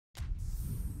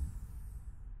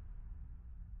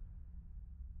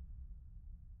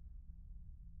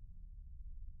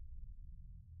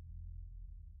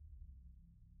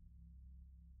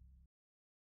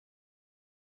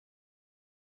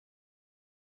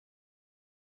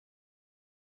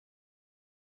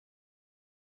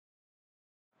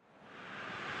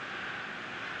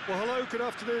Well, hello, good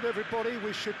afternoon, everybody.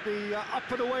 We should be up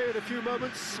and away in a few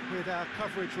moments with our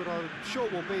coverage, what I'm sure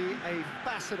will be a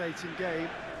fascinating game.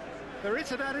 There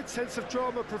is an added sense of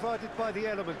drama provided by the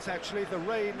elements, actually. The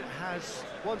rain has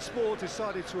once more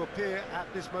decided to appear at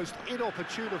this most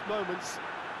inopportune of moments,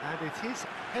 and it is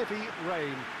heavy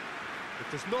rain.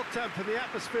 It does not dampen the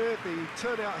atmosphere. The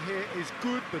turnout here is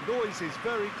good, the noise is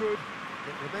very good.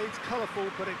 It remains colourful,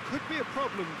 but it could be a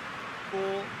problem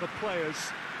for the players,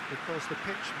 because the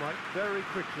pitch might very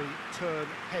quickly turn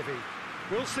heavy.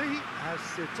 We'll see as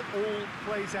it all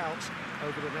plays out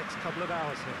over the next couple of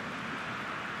hours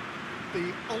here.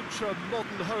 The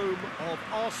ultra-modern home of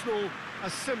Arsenal, a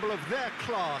symbol of their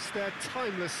class, their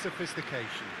timeless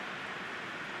sophistication.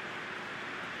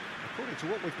 According to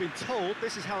what we've been told,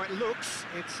 this is how it looks.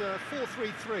 It's a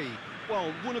 4-3-3.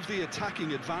 Well, one of the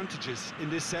attacking advantages in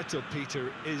this setup,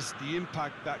 Peter, is the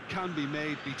impact that can be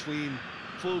made between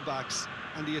fullbacks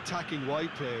and the attacking wide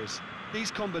players.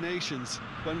 These combinations,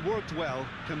 when worked well,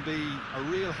 can be a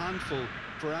real handful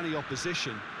for any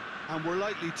opposition, and we're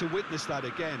likely to witness that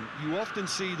again. You often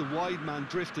see the wide man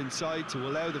drift inside to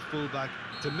allow the fullback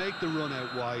to make the run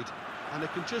out wide, and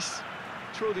it can just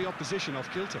throw the opposition off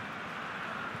kilter.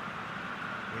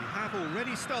 We have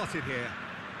already started here.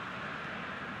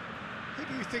 Who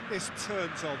do you think this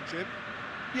turns on, Jim?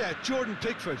 Yeah, Jordan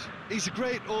Pickford. He's a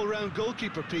great all-round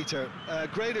goalkeeper, Peter.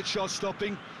 Great at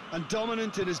shot-stopping and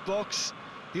dominant in his box.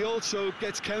 He also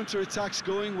gets counter-attacks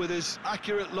going with his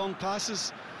accurate long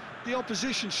passes. The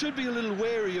opposition should be a little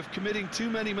wary of committing too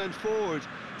many men forward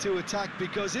to attack,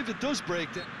 because if it does break...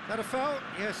 Is that a foul?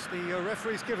 Yes, the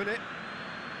referee's given it.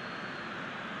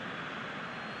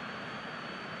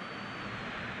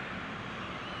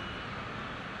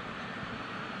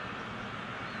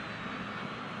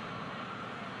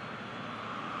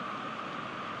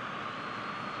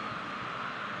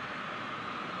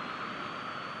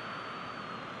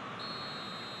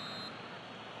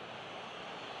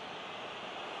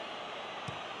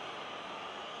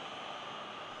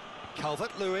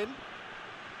 Calvert-Lewin.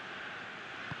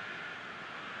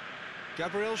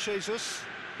 Gabriel Jesus.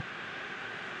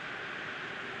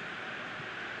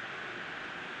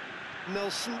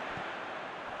 Nelson.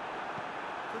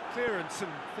 Good clearance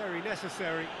and very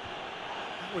necessary.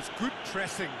 That was good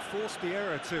pressing, forced the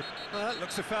error to... That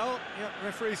looks a foul. Yep,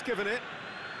 referee's given it.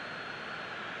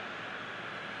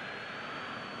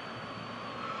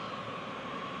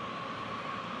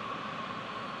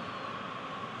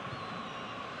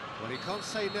 Well, he can't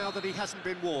say now that he hasn't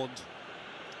been warned.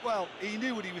 Well, he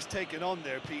knew what he was taking on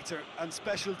there, Peter, and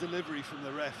special delivery from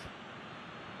the ref.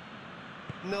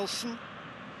 Nelson.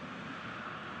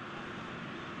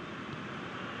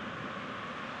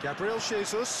 Gabriel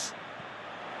Jesus.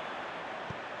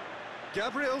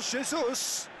 Gabriel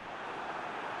Jesus.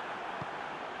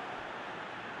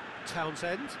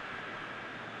 Townsend.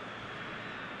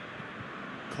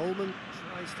 Coleman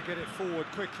tries to get it forward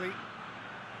quickly.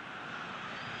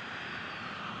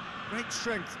 Great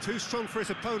strength, too strong for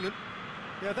his opponent.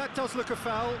 Yeah, that does look a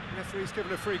foul. Referee's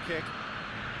given a free kick.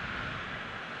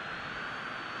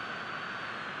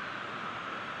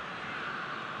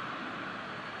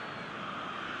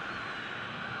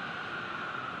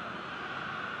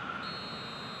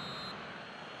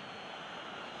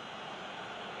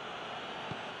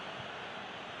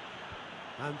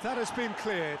 And that has been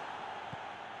cleared.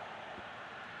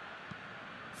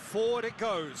 Forward it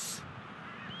goes.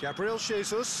 Gabriel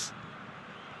Jesus.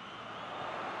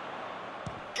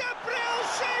 Gabriel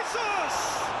Jesus!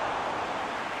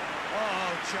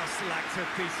 Oh, just lacked a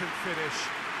decent finish.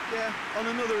 Yeah, on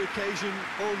another occasion,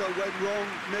 all that went wrong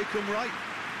may come right.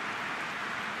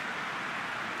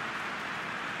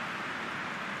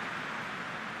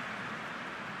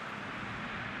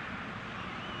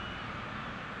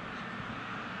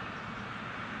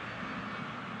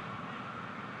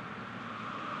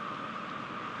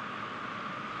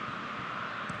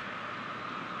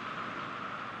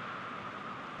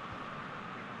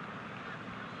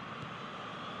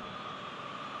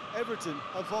 Everton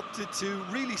have opted to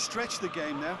really stretch the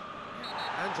game now.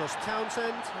 Andros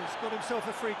Townsend has got himself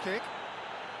a free kick.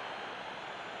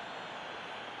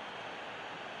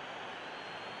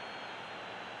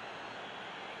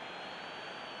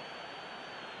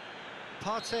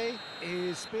 Partey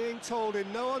is being told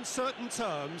in no uncertain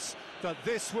terms that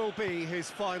this will be his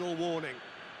final warning.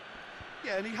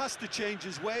 Yeah, and he has to change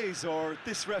his ways, or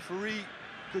this referee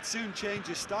could soon change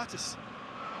his status.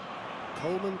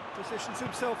 Coleman positions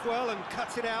himself well and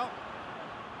cuts it out.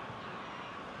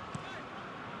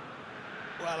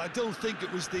 Well, I don't think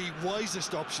it was the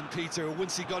wisest option, Peter,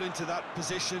 once he got into that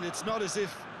position. It's not as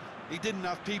if he didn't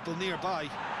have people nearby.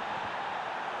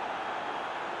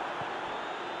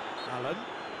 Allen.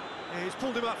 He's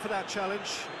pulled him up for that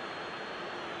challenge.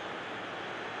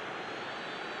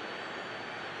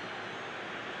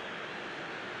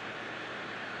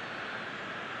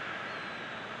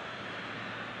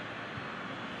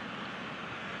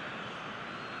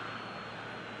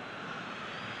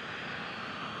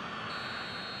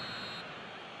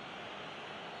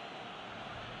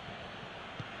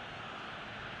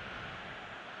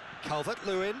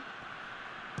 Calvert-Lewin.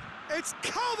 It's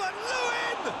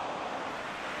Calvert-Lewin!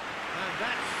 And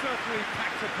that certainly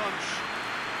packed a punch.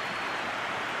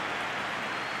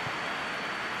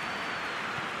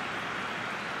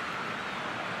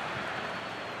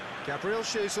 Gabriel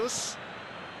Jesus.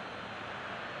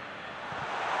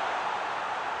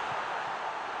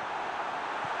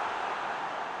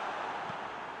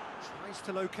 Tries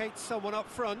to locate someone up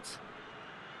front.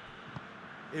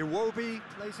 A.IWOBI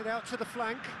plays it out to the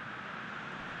flank.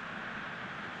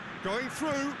 Going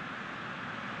through.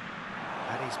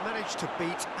 And he's managed to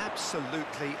beat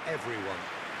absolutely everyone.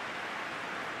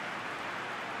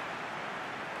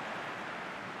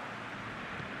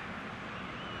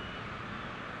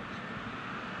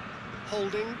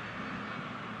 Holding.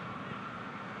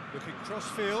 Looking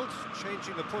cross-field,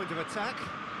 changing the point of attack.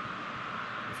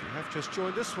 If you have just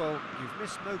joined us, well, you've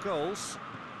missed no goals.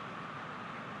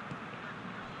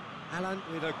 Allen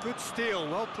with a good steal,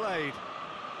 well played.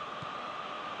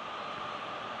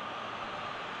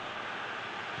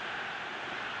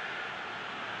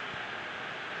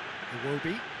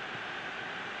 A.IWOBI.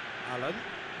 Allen.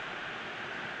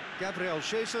 Gabriel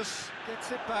Jesus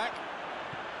gets it back.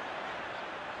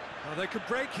 Oh, they could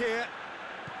break here.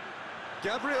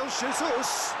 Gabriel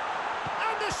Jesus.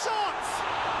 And the shot!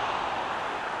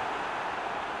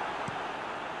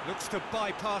 Looks to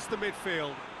bypass the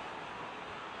midfield.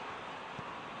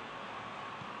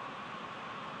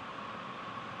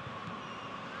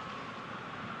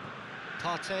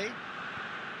 Partey.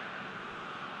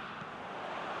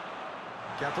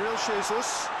 Gabriel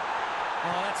Jesus.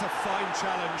 Oh, that's a fine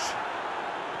challenge.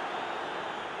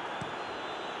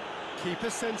 Keeper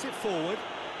sends it forward.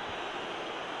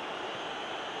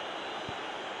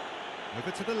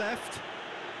 Over to the left.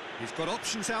 He's got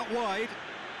options out wide.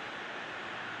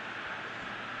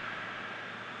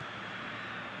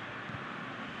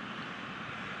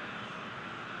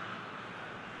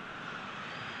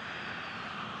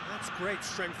 That's great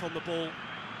strength on the ball.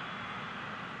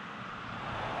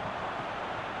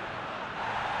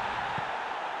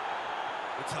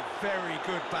 It's a very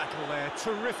good battle there,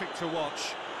 terrific to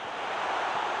watch.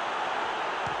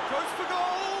 Goes for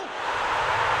goal!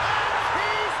 And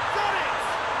he's done it!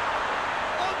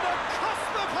 On the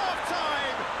cusp of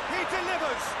half-time, he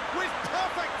delivers with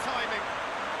perfect timing.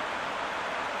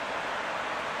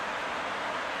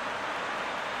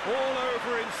 All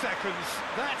over in seconds,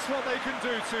 that's what they can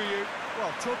do to you.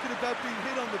 Well, talking about being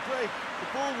hit on the break, the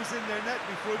ball was in their net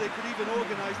before they could even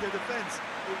organise their defence.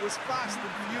 It was fast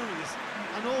and furious,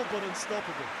 and all but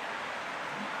unstoppable.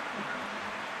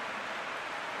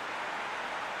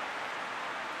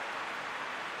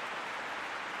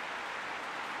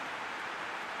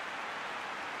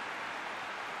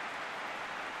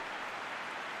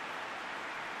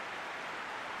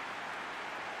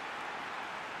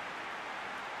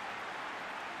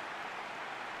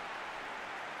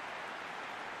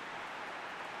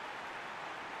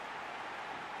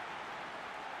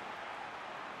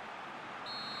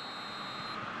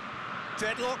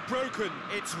 Deadlock broken,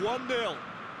 it's 1-0.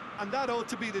 And that ought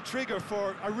to be the trigger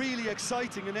for a really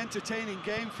exciting and entertaining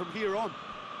game from here on.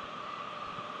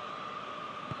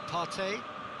 Partey.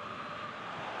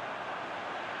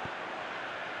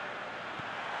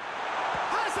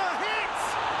 Has a hit!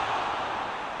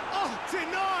 Oh,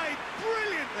 denied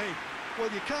brilliantly.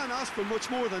 Well, you can't ask for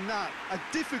much more than that. A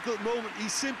difficult moment he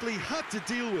simply had to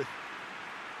deal with.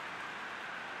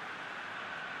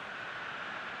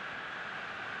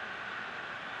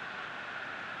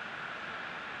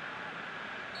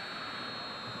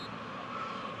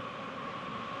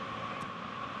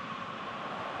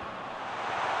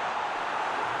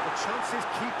 Chances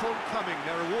keep on coming.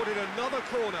 They're awarded another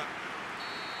corner.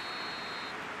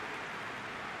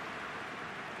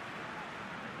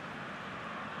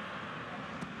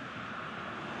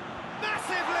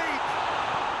 Massive leap!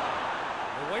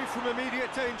 Away from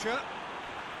immediate danger.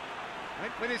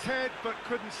 Went with his head, but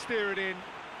couldn't steer it in.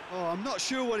 Oh, I'm not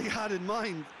sure what he had in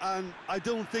mind, and I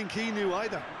don't think he knew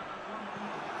either.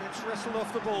 Gets wrestled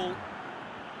off the ball.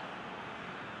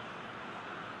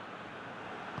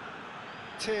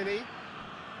 Tierney.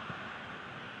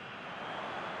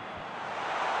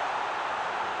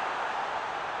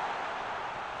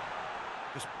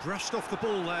 Just brushed off the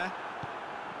ball there.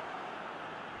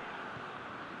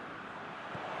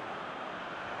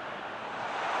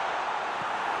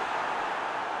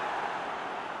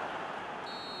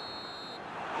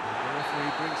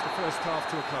 first half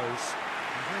to a close.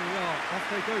 And there we are, off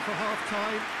they go for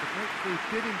half-time. The breakthrough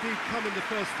did indeed come in the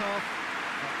first half,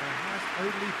 but there has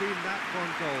only been that one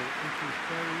goal. It was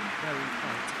very, very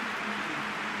tight.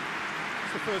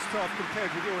 What's the first half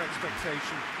compared with your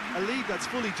expectation? A lead that's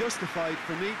fully justified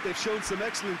for me. They've shown some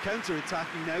excellent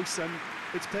counter-attacking now, and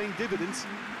it's paying dividends.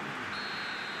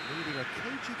 Leading a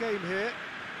cagey game here.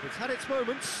 It's had its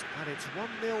moments, and it's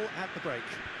 1-0 at the break.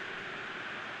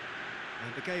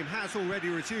 And the game has already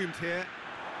resumed here.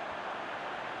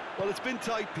 Well, it's been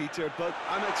tight, Peter, but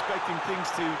I'm expecting things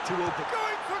to open.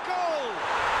 Going for goal!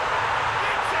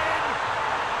 It's in!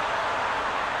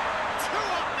 2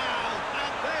 up now,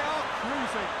 and they are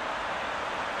cruising.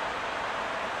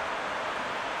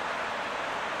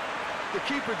 The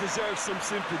keeper deserves some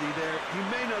sympathy there. He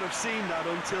may not have seen that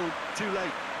until too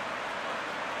late.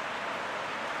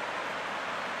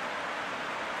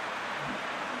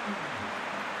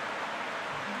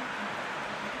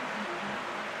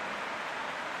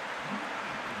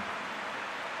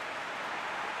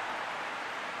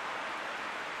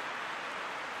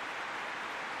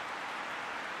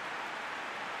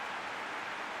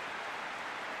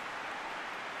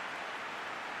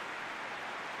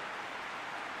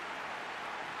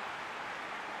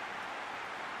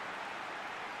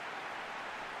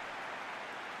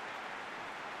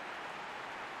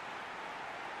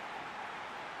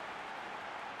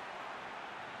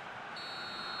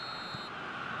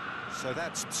 So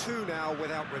that's 2 now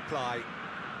without reply.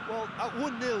 Well, at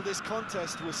 1-0, this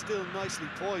contest was still nicely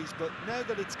poised, but now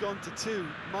that it's gone to 2,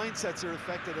 mindsets are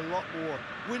affected a lot more.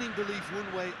 Winning belief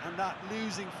one way and that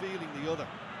losing feeling the other.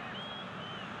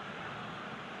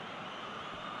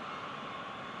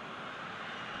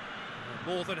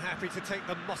 More than happy to take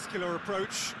the muscular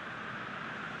approach.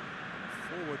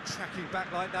 Forward tracking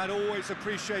back like that, always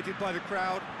appreciated by the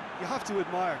crowd. You have to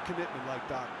admire commitment like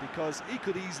that, because he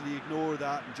could easily ignore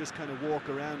that and just kind of walk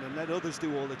around and let others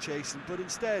do all the chasing, but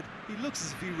instead he looks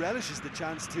as if he relishes the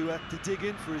chance to dig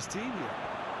in for his team here.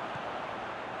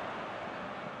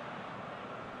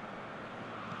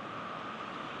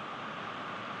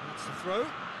 That's the throw.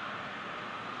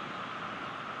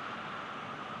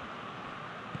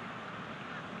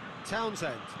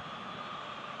 Townsend.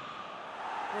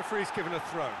 Referee's given a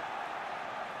throw.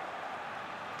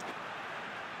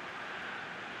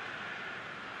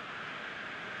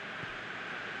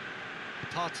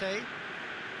 Partey,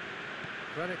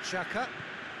 G.XHAKA.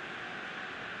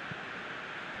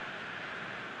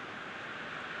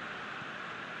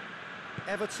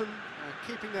 Everton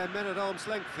keeping their men at arm's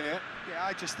length here. Yeah,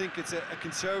 I just think it's a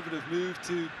conservative move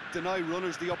to deny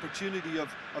runners the opportunity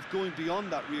of going beyond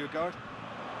that rear guard.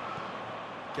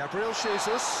 Gabriel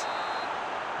Jesus.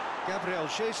 Gabriel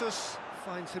Jesus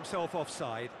finds himself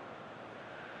offside.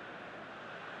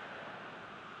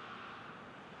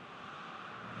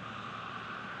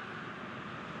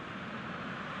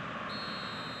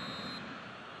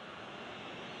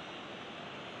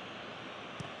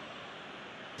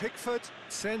 Pickford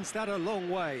sends that a long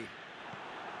way.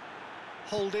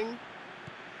 Holding.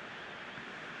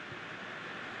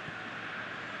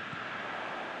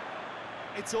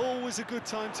 It's always a good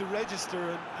time to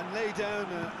register and lay down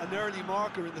an early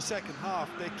marker in the second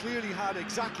half. They clearly had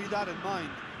exactly that in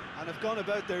mind and have gone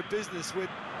about their business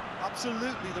with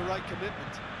absolutely the right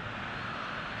commitment.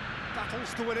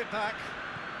 Battles to win it back.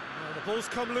 Well, the ball's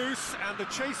come loose and the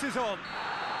chase is on.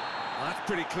 Well, that's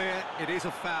pretty clear, it is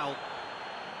a foul.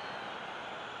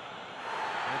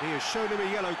 And he has shown him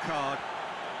a yellow card.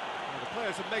 Well, the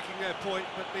players are making their point,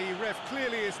 but the ref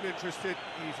clearly isn't interested.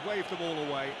 He's waved them all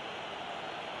away.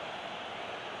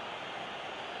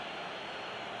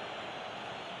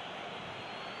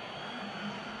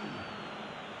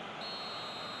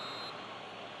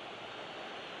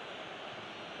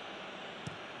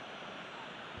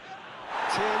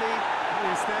 Tierney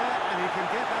is there, and he can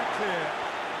get that clear.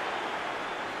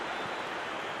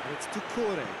 And it's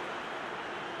Doucouré.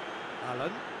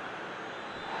 Allen.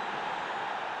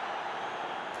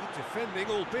 Good defending,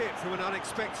 albeit from an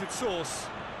unexpected source.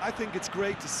 I think it's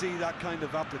great to see that kind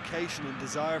of application and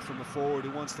desire from a forward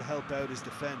who wants to help out his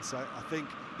defence. I think,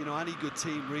 you know, any good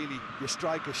team, really, your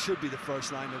striker should be the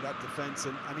first line of that defence,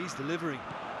 and he's delivering.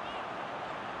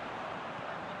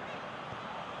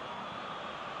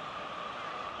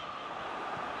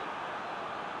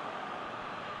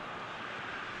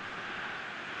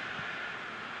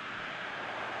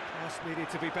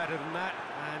 Needed to be better than that,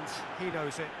 and he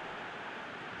knows it.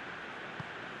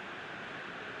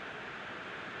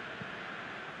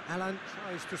 Allen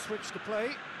tries to switch the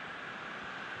play.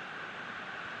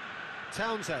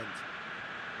 Townsend.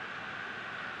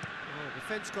 Oh,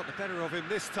 defence got the better of him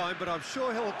this time, but I'm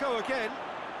sure he'll go again.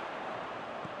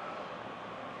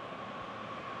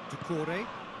 Doucouré.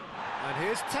 And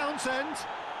here's Townsend.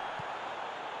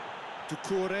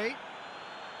 Doucouré.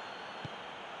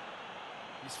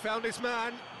 He's found his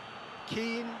man.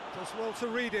 Keane does well to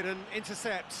read it and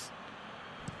intercepts.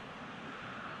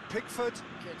 Pickford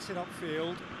gets it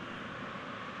upfield.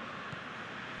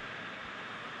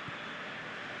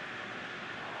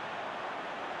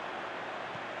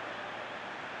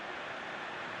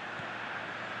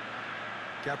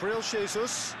 Gabriel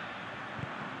Jesus.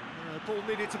 The ball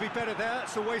needed to be better there,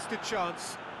 it's a wasted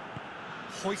chance.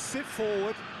 Hoists it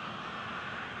forward.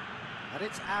 And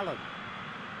it's Allen.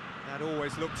 That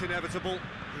always looked inevitable.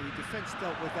 The defence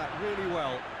dealt with that really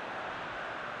well.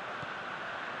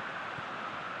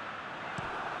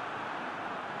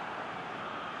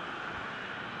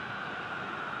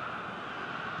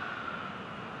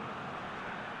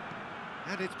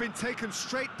 And it's been taken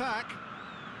straight back.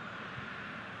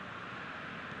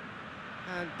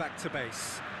 And back to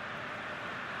base.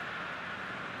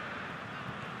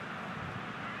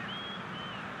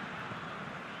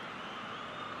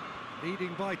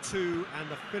 Leading by 2 and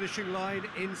the finishing line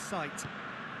in sight.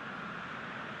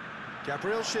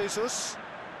 Gabriel Jesus.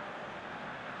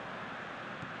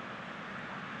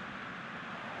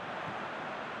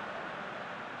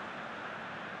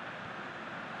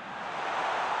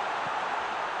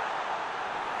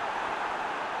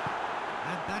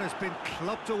 And that has been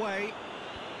clubbed away.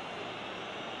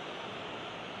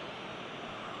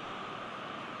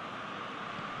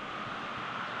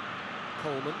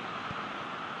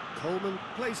 Coleman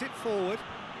plays it forward.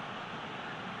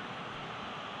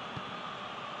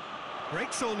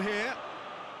 Breaks on here.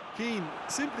 Keane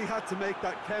simply had to make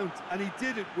that count, and he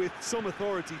did it with some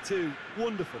authority too.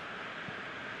 Wonderful.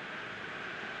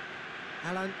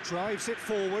 Allen drives it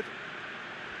forward.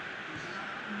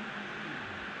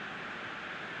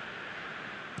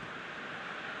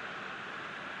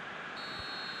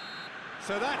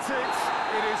 So that's it.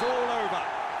 It is all over.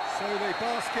 So they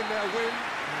bask in their win.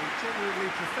 A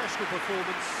genuinely professional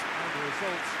performance and a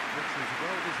result which is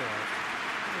well-deserved.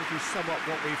 How do you sum up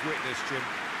what we've witnessed, Jim?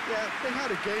 Yeah, they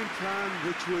had a game plan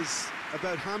which was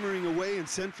about hammering away in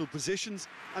central positions,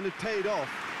 and it paid off.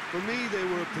 For me, they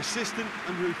were persistent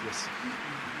and ruthless.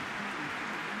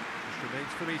 It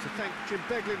remains for me to thank Jim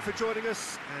Beglin for joining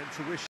us and to wish